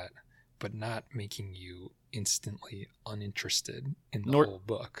conveying that, but not making you instantly uninterested in the whole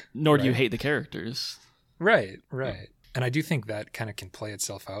book. Nor do you hate the characters. Right. And I do think that kind of can play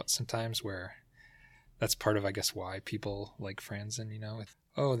itself out sometimes, where that's part of, I guess, why people like Franzen,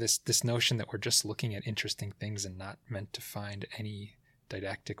 this notion that we're just looking at interesting things and not meant to find any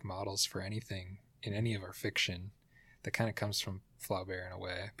didactic models for anything in any of our fiction, that kind of comes from Flaubert in a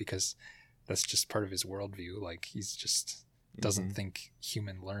way, because that's just part of his worldview. Like, he's just doesn't think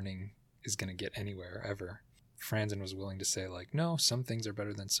human learning is going to get anywhere ever. Franzen was willing to say, like, no, some things are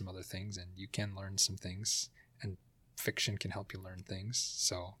better than some other things, and you can learn some things, and fiction can help you learn things.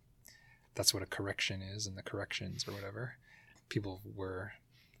 So that's what a correction is, and the corrections or whatever. People were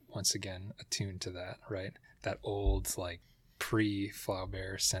once again attuned to that, right? That old, like,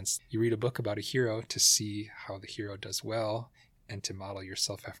 pre-Flaubert sense. You read a book about a hero to see how the hero does well, and to model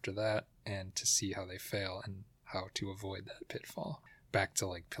yourself after that, and to see how they fail and how to avoid that pitfall. Back to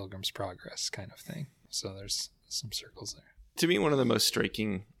like Pilgrim's Progress kind of thing. So there's some circles there. To me, one of the most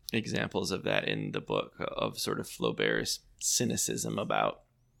striking examples of that in the book, of sort of Flaubert's cynicism about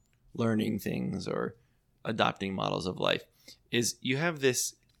learning things or adopting models of life, is you have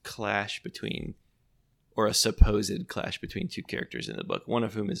this clash between, or a supposed clash between, two characters in the book, one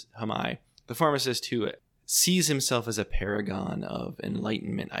of whom is Hamai, the pharmacist who sees himself as a paragon of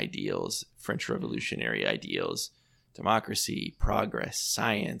Enlightenment ideals, French Revolutionary ideals, democracy, progress,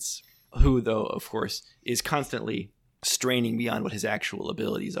 science, who, though, of course, is constantly straining beyond what his actual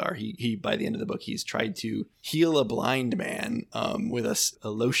abilities are. He by the end of the book, he's tried to heal a blind man with a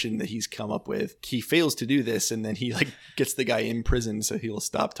lotion that he's come up with. He fails to do this, and then he like gets the guy in prison so he'll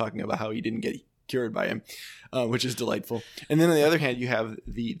stop talking about how he didn't get cured by him, which is delightful. And then on the other hand, you have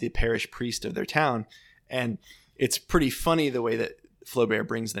the parish priest of their town, and it's pretty funny the way that Flaubert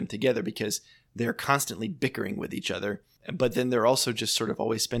brings them together, because they're constantly bickering with each other, but then they're also just sort of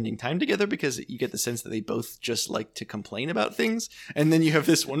always spending time together, because you get the sense that they both just like to complain about things. And then you have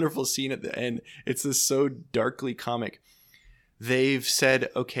this wonderful scene at the end. It's this so darkly comic. They've said,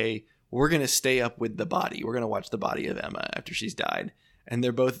 okay, we're going to stay up with the body. We're going to watch the body of Emma after she's died. And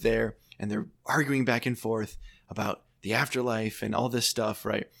they're both there, and they're arguing back and forth about the afterlife and all this stuff,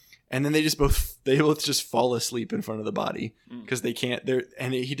 right? And then they both just fall asleep in front of the body, because they can't.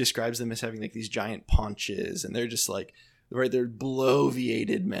 And he describes them as having like these giant paunches, and they're just like, right, they're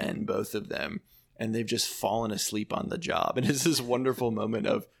bloviated men, both of them, and they've just fallen asleep on the job. And it's this wonderful moment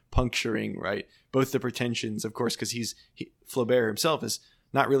of puncturing, right, both the pretensions, of course, because Flaubert himself is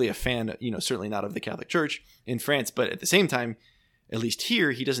not really a fan, certainly not of the Catholic Church in France, but at the same time, at least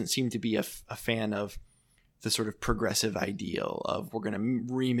here, he doesn't seem to be a fan of the sort of progressive ideal of we're going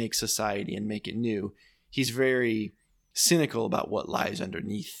to remake society and make it new. He's very cynical about what lies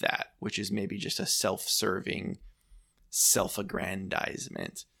underneath that, which is maybe just a self-serving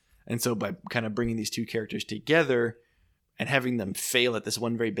self-aggrandizement. And so by kind of bringing these two characters together and having them fail at this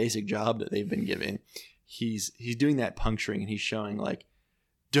one very basic job that they've been given, he's doing that puncturing, and he's showing like,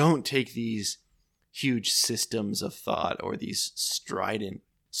 don't take these huge systems of thought or these strident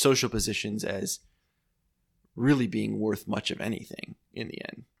social positions as really being worth much of anything in the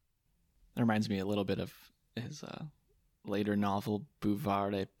end. That reminds me a little bit of his later novel,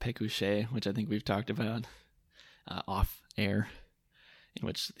 Bouvard et Pécuchet, which I think we've talked about off air, in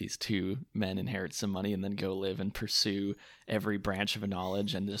which these two men inherit some money and then go live and pursue every branch of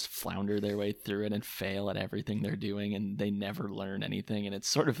knowledge and just flounder their way through it and fail at everything they're doing, and they never learn anything. And it's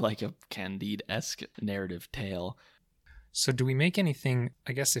sort of like a Candide-esque narrative tale. So do we make anything,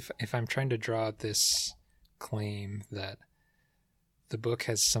 I guess if I'm trying to draw out this claim that the book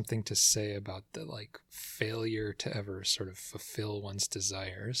has something to say about the like failure to ever sort of fulfill one's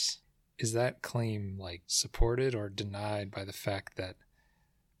desires, is that claim like supported or denied by the fact that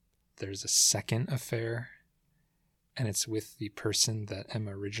there's a second affair and it's with the person that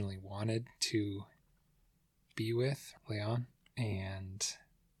Emma originally wanted to be with, Leon, and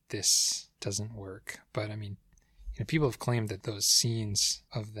this doesn't work? But I mean, people have claimed that those scenes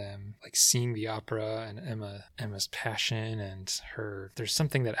of them, like seeing the opera and Emma's passion and there's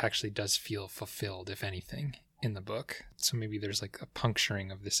something that actually does feel fulfilled, if anything, in the book. So maybe there's like a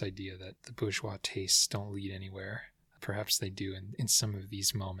puncturing of this idea that the bourgeois tastes don't lead anywhere. Perhaps they do in some of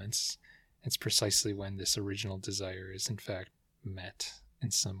these moments. It's precisely when this original desire is in fact met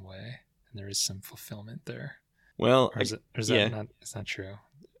in some way, and there is some fulfillment there. Well, or is that not true?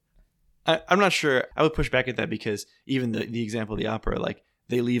 I'm not sure. I would push back at that, because even the example of the opera, like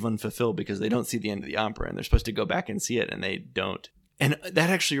they leave unfulfilled because they don't see the end of the opera, and they're supposed to go back and see it, and they don't. And that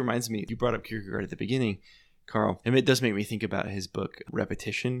actually reminds me, you brought up Kierkegaard at the beginning, Carl, and it does make me think about his book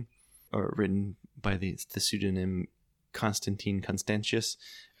Repetition, or written by the pseudonym Constantine Constantius.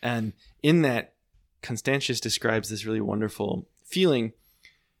 And in that, Constantius describes this really wonderful feeling.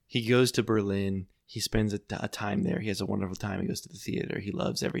 He goes to Berlin. He spends a time there. He has a wonderful time. He goes to the theater. He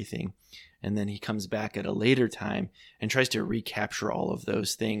loves everything. And then he comes back at a later time and tries to recapture all of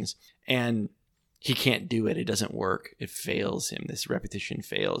those things. And he can't do it. It doesn't work. It fails him. This repetition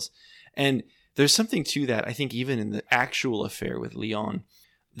fails. And there's something to that, I think, even in the actual affair with Leon,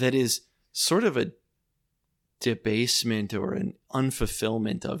 that is sort of a debasement or an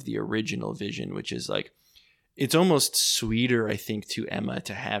unfulfillment of the original vision, which is like, it's almost sweeter, I think, to Emma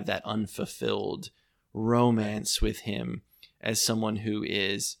to have that unfulfilled romance with him as someone who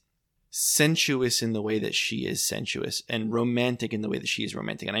is sensuous in the way that she is sensuous and romantic in the way that she is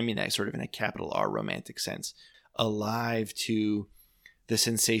romantic. And I mean that sort of in a capital R romantic sense, alive to the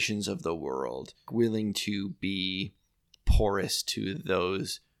sensations of the world, willing to be porous to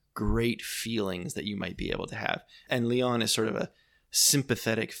those great feelings that you might be able to have. And Leon is sort of a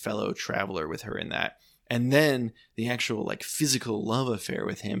sympathetic fellow traveler with her in that. And then the actual like physical love affair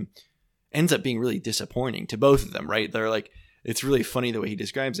with him ends up being really disappointing to both of them, right? They're like, it's really funny the way he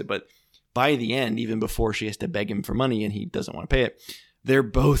describes it, but by the end, even before she has to beg him for money and he doesn't want to pay it, they're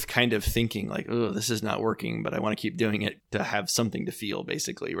both kind of thinking like, oh, this is not working, but I want to keep doing it to have something to feel,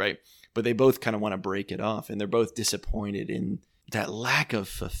 basically, right? But they both kind of want to break it off, and they're both disappointed in that lack of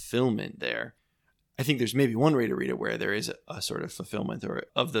fulfillment there. I think there's maybe one way to read it where there is a sort of fulfillment or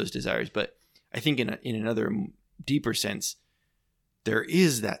of those desires, but I think in another deeper sense, there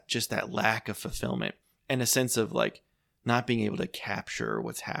is that just that lack of fulfillment and a sense of like not being able to capture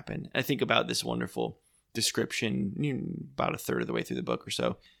what's happened. I think about this wonderful description about a third of the way through the book or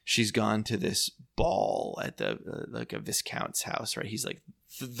so. She's gone to this ball at the like a viscount's house, right? He's like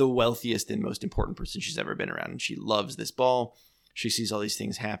the wealthiest and most important person she's ever been around, and she loves this ball. She sees all these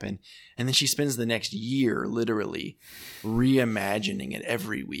things happen, and then she spends the next year literally reimagining it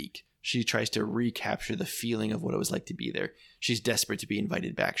every week. She tries to recapture the feeling of what it was like to be there. She's desperate to be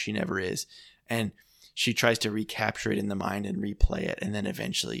invited back. She never is. And she tries to recapture it in the mind and replay it. And then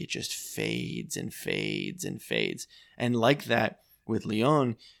eventually it just fades and fades and fades. And like that with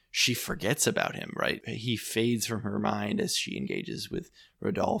Leon, she forgets about him, right? He fades from her mind as she engages with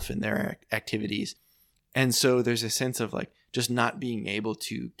Rodolphe and their activities. And so there's a sense of like just not being able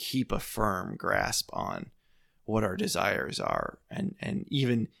to keep a firm grasp on what our desires are. And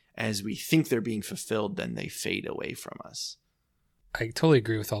even as we think they're being fulfilled, then they fade away from us. I totally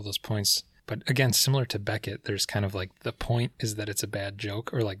agree with all those points. But again, similar to Beckett, there's kind of like the point is that it's a bad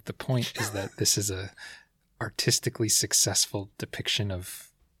joke, or like the point is that this is a artistically successful depiction of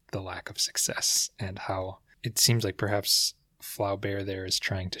the lack of success, and how it seems like perhaps Flaubert there is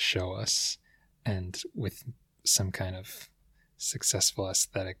trying to show us, and with some kind of successful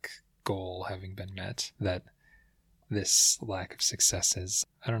aesthetic goal having been met, that this lack of success is,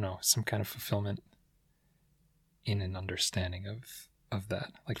 I don't know, some kind of fulfillment in an understanding of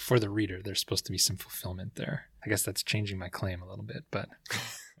that. Like for the reader, there's supposed to be some fulfillment there. I guess that's changing my claim a little bit, but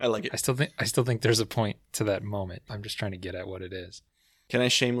I like it. I still think there's a point to that moment. I'm just trying to get at what it is. Can I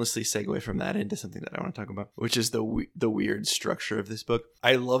shamelessly segue from that into something that I want to talk about, which is the weird structure of this book?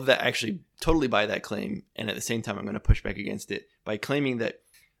 I love that, actually totally buy that claim, and at the same time I'm going to push back against it by claiming that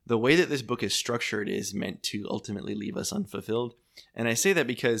the way that this book is structured is meant to ultimately leave us unfulfilled. And I say that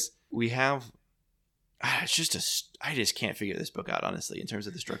because we have I just can't figure this book out, honestly, in terms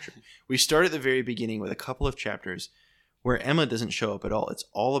of the structure. We start at the very beginning with a couple of chapters where Emma doesn't show up at all. It's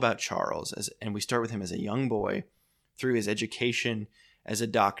all about Charles, and we start with him as a young boy through his education as a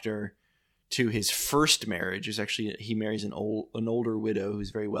doctor to his first marriage. Is actually he marries an older widow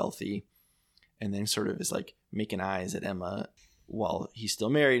who's very wealthy, and then sort of is like making eyes at Emma while he's still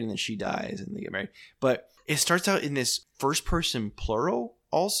married, and then she dies and they get married. But it starts out in this first person plural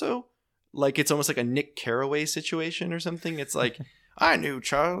also. Like it's almost like a Nick Carraway situation or something. It's like, I knew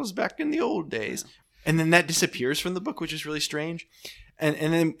Charles back in the old days. And then that disappears from the book, which is really strange.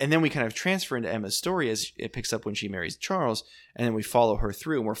 And then we kind of transfer into Emma's story as it picks up when she marries Charles. And then we follow her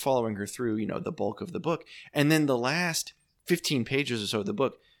through, and we're following her through, the bulk of the book. And then the last 15 pages or so of the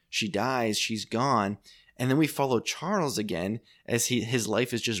book, she dies, she's gone. And then we follow Charles again as his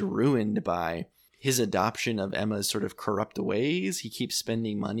life is just ruined by his adoption of Emma's sort of corrupt ways. He keeps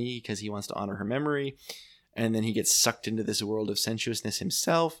spending money because he wants to honor her memory. And then he gets sucked into this world of sensuousness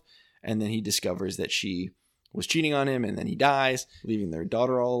himself. And then he discovers that she was cheating on him. And then he dies, leaving their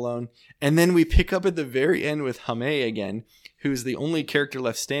daughter all alone. And then we pick up at the very end with Hamé again, who's the only character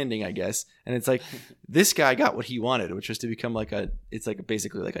left standing, I guess. And it's like, this guy got what he wanted, which was to become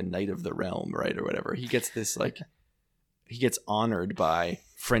basically like a knight of the realm, right? Or whatever. He gets this he gets honored by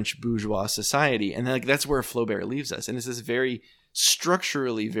French bourgeois society. And that's where Flaubert leaves us. And it's this very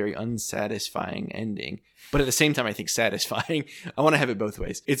structurally very unsatisfying ending. But at the same time, I think satisfying. I want to have it both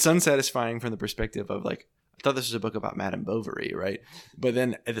ways. It's unsatisfying from the perspective of I thought this was a book about Madame Bovary, right? But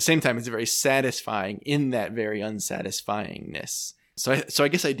then at the same time, it's very satisfying in that very unsatisfyingness. So I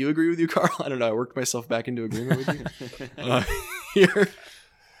guess I do agree with you, Carl. I don't know. I worked myself back into agreement with you here.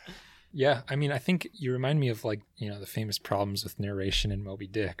 Yeah, I mean, I think you remind me of like, the famous problems with narration in Moby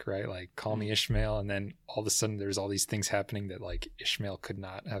Dick, right? Like, call me Ishmael, and then all of a sudden there's all these things happening that like Ishmael could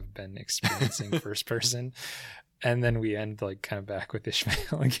not have been experiencing first person. And then we end like kind of back with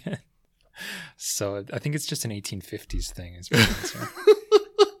Ishmael again. So I think it's just an 1850s thing.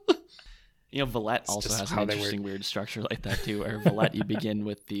 Villette also has an interesting weird structure like that too, where Villette, you begin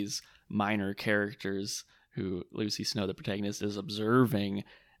with these minor characters who Lucy Snow, the protagonist, is observing,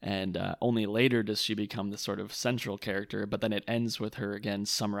 and only later does she become the sort of central character, but then it ends with her again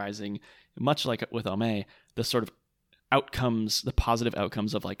summarizing, much like with Homais, the sort of outcomes, the positive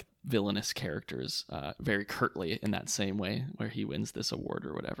outcomes of like villainous characters, very curtly in that same way, where he wins this award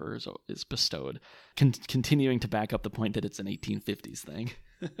or whatever is bestowed, continuing to back up the point that it's an 1850s thing.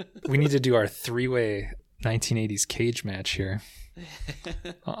 We need to do our 3-way 1980s cage match here.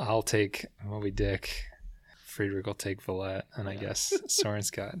 I'll take Moby Dick, Friedrich will take Villette, and I guess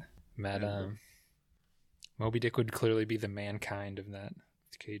Soren's got Madame. Moby Dick would clearly be the mankind of that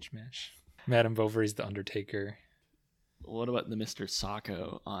cage match. Madame Bovary's the Undertaker. What about the Mr.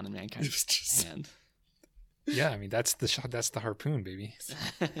 Sacco on Mankind's hand? Yeah, I mean, that's the harpoon, baby.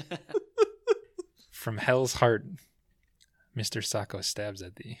 From hell's heart, Mr. Sacco stabs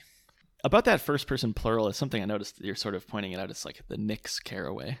at thee. About that first person plural is something I noticed that you're sort of pointing it out. It's like the Nix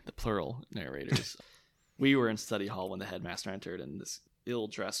Carraway, the plural narrators. We were in study hall when the headmaster entered, and this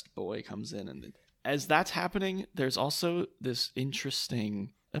ill-dressed boy comes in, and as that's happening, there's also this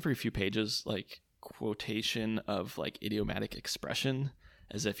interesting, every few pages, like quotation of like idiomatic expression,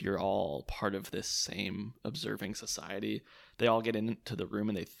 as if you're all part of this same observing society. They all get into the room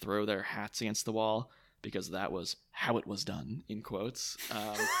and they throw their hats against the wall because that was how it was done, in quotes.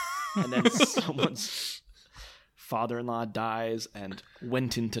 And then someone's father-in-law dies and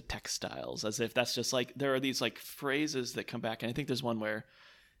went into textiles, as if that's just like, there are these like phrases that come back. And I think there's one where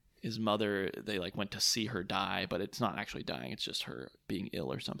his mother, they like went to see her die, but it's not actually dying. It's just her being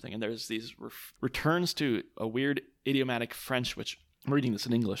ill or something. And there's these returns to a weird idiomatic French, which I'm reading this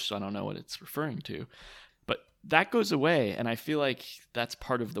in English, so I don't know what it's referring to. But that goes away. And I feel like that's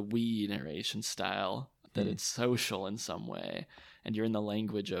part of the we narration style, that it's social in some way. And you're in the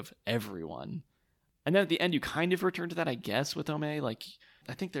language of everyone. And then at the end, you kind of return to that, I guess, with Homais. Like,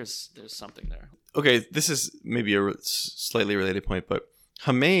 I think there's something there. Okay, this is maybe a slightly related point, but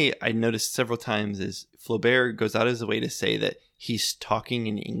Homais, I noticed several times, is Flaubert goes out of his way to say that he's talking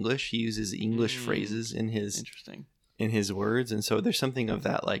in English. He uses English phrases in his words, and so there's something of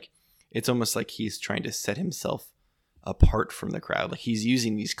that. Like, it's almost like he's trying to set himself apart from the crowd. Like, he's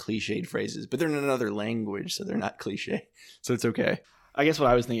using these cliched phrases, but they're in another language, so they're not cliche. So it's okay. I guess what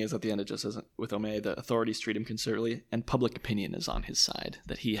I was thinking is at the end, it just isn't with Homais. The authorities treat him considerately, and public opinion is on his side.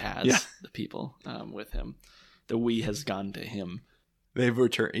 That he has the people with him. The we has gone to him. They've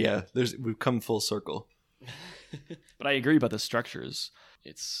returned. Yeah, we've come full circle. But I agree about the structures.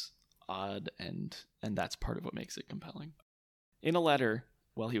 It's odd, and that's part of what makes it compelling. In a letter,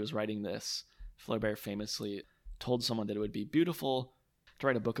 while he was writing this, Flaubert famously told someone that it would be beautiful to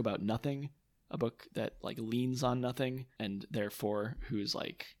write a book about nothing, a book that like leans on nothing, and therefore whose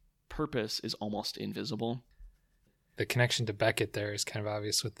like purpose is almost invisible. The connection to Beckett there is kind of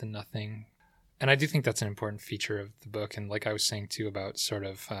obvious with the nothing. And I do think that's an important feature of the book. And like I was saying too about sort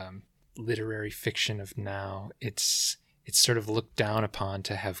of literary fiction of now, it's sort of looked down upon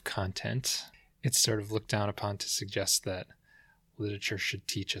to have content. It's sort of looked down upon to suggest that literature should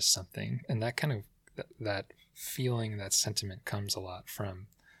teach us something. And that kind of, that feeling, that sentiment comes a lot from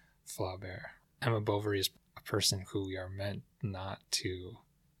Flaubert. Emma Bovary is a person who we are meant not to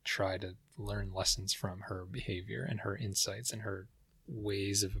try to learn lessons from her behavior and her insights and her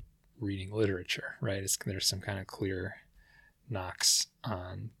ways of reading literature, right? There's some kind of clear knocks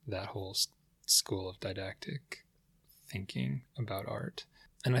on that whole school of didactic thinking about art.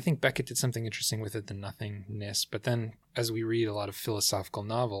 And I think Beckett did something interesting with it, the nothingness. But then as we read a lot of philosophical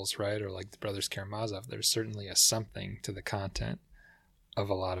novels, right, or like the Brothers Karamazov, there's certainly a something to the content of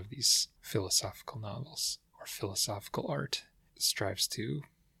a lot of these philosophical novels, or philosophical art. It strives to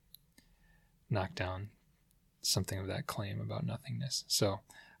knock down something of that claim about nothingness. So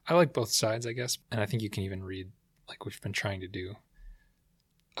I like both sides, I guess. And I think you can even read, like we've been trying to do,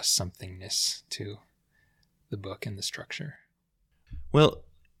 a somethingness to the book and the structure. Well,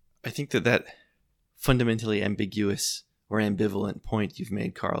 I think that fundamentally ambiguous or ambivalent point you've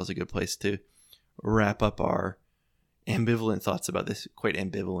made, Carl, is a good place to wrap up our ambivalent thoughts about this quite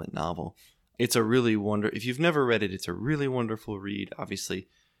ambivalent novel. It's a really if you've never read it, it's a really wonderful read. Obviously,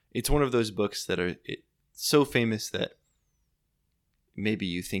 it's one of those books that are so famous that maybe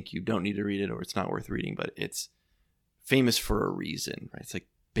you think you don't need to read it or it's not worth reading, but it's famous for a reason, right? It's like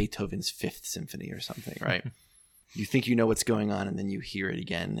Beethoven's Fifth Symphony or something, right? You think you know what's going on, and then you hear it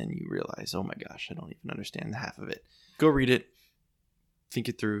again, and you realize, oh my gosh, I don't even understand half of it. Go read it. Think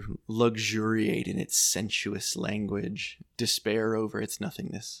it through. Luxuriate in its sensuous language. Despair over its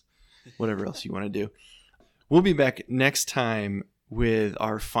nothingness. Whatever else you want to do. We'll be back next time with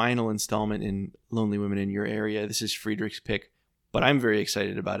our final installment in Lonely Women in Your Area. This is Friedrich's pick, but I'm very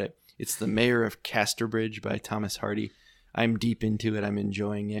excited about it. It's The Mayor of Casterbridge by Thomas Hardy. I'm deep into it. I'm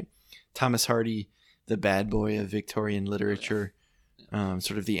enjoying it. Thomas Hardy, the bad boy of Victorian literature,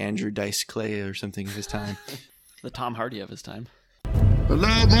 sort of the Andrew Dice Clay or something of his time. The Tom Hardy of his time. And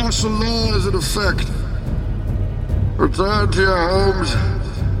now martial law is in effect. Return to your homes.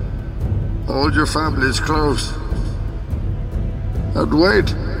 Hold your families close. And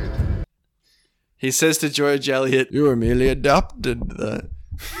wait. He says to George Eliot, "You were merely adopted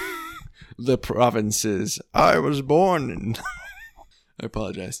the provinces I was born in." I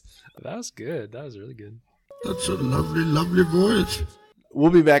apologize. That was good. That was really good. That's a lovely, lovely voice.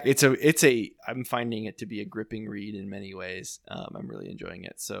 We'll be back. I'm finding it to be a gripping read in many ways. I'm really enjoying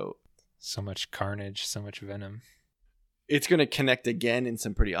it. So much carnage, so much venom. It's going to connect again in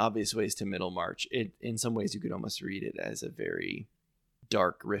some pretty obvious ways to Middlemarch. In some ways, you could almost read it as a very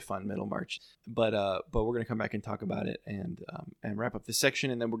dark riff on Middlemarch. But we're going to come back and talk about it and wrap up this section,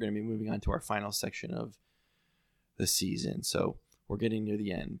 and then we're going to be moving on to our final section of the season. So we're getting near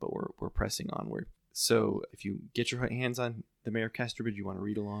the end, but we're pressing onward. So if you get your hands on The Mayor of Casterbridge, you want to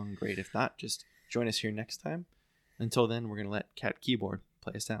read along, great. If not, just join us here next time. Until then, we're going to let Cat Keyboard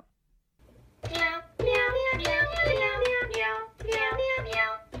play us out.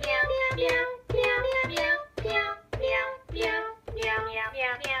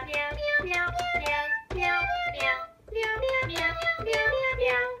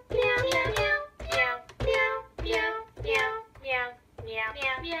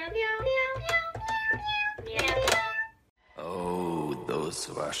 Oh, those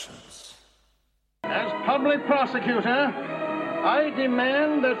Russians. As public prosecutor, I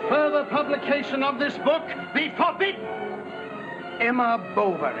demand that further publication of this book be forbidden. Emma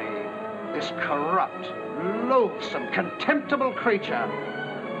Bovary, this corrupt, loathsome, contemptible creature.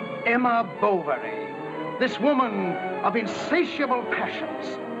 Emma Bovary, this woman of insatiable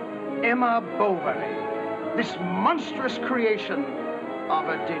passions. Emma Bovary, this monstrous creation of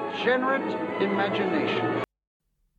a degenerate imagination.